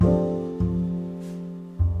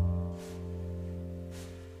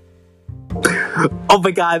Oh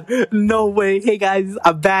my god, no way. Hey guys,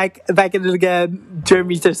 I'm back at it again.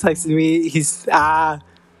 Jeremy just texted me. He's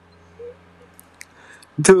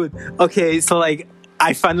dude. Okay, so like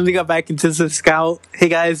I finally got back into the scout. Hey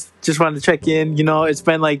guys, just wanted to check in. You know, it's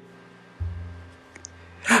been like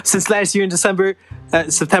since last year in September.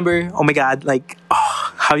 Oh my god, like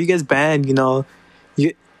how you guys been? You know,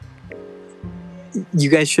 you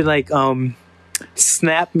guys should like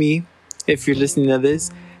snap me if you're listening to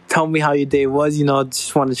this. Tell me how your day was. You know,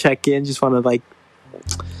 just want to check in. Just want to like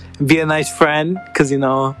be a nice friend because you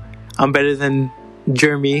know I'm better than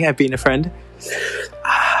Jeremy at being a friend.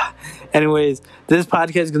 Anyways, this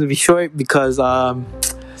podcast is gonna be short because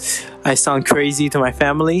I sound crazy to my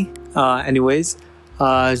family. Anyways,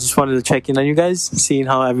 just wanted to check in on you guys, seeing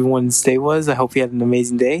how everyone's day was. I hope you had an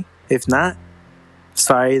amazing day. If not,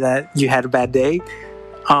 sorry that you had a bad day.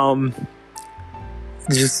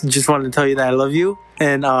 Just wanted to tell you that I love you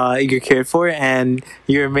and you're cared for and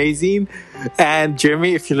you're amazing. And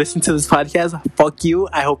Jeremy, if you listen to this podcast, fuck you.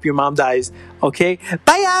 I hope your mom dies. Okay,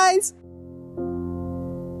 bye guys.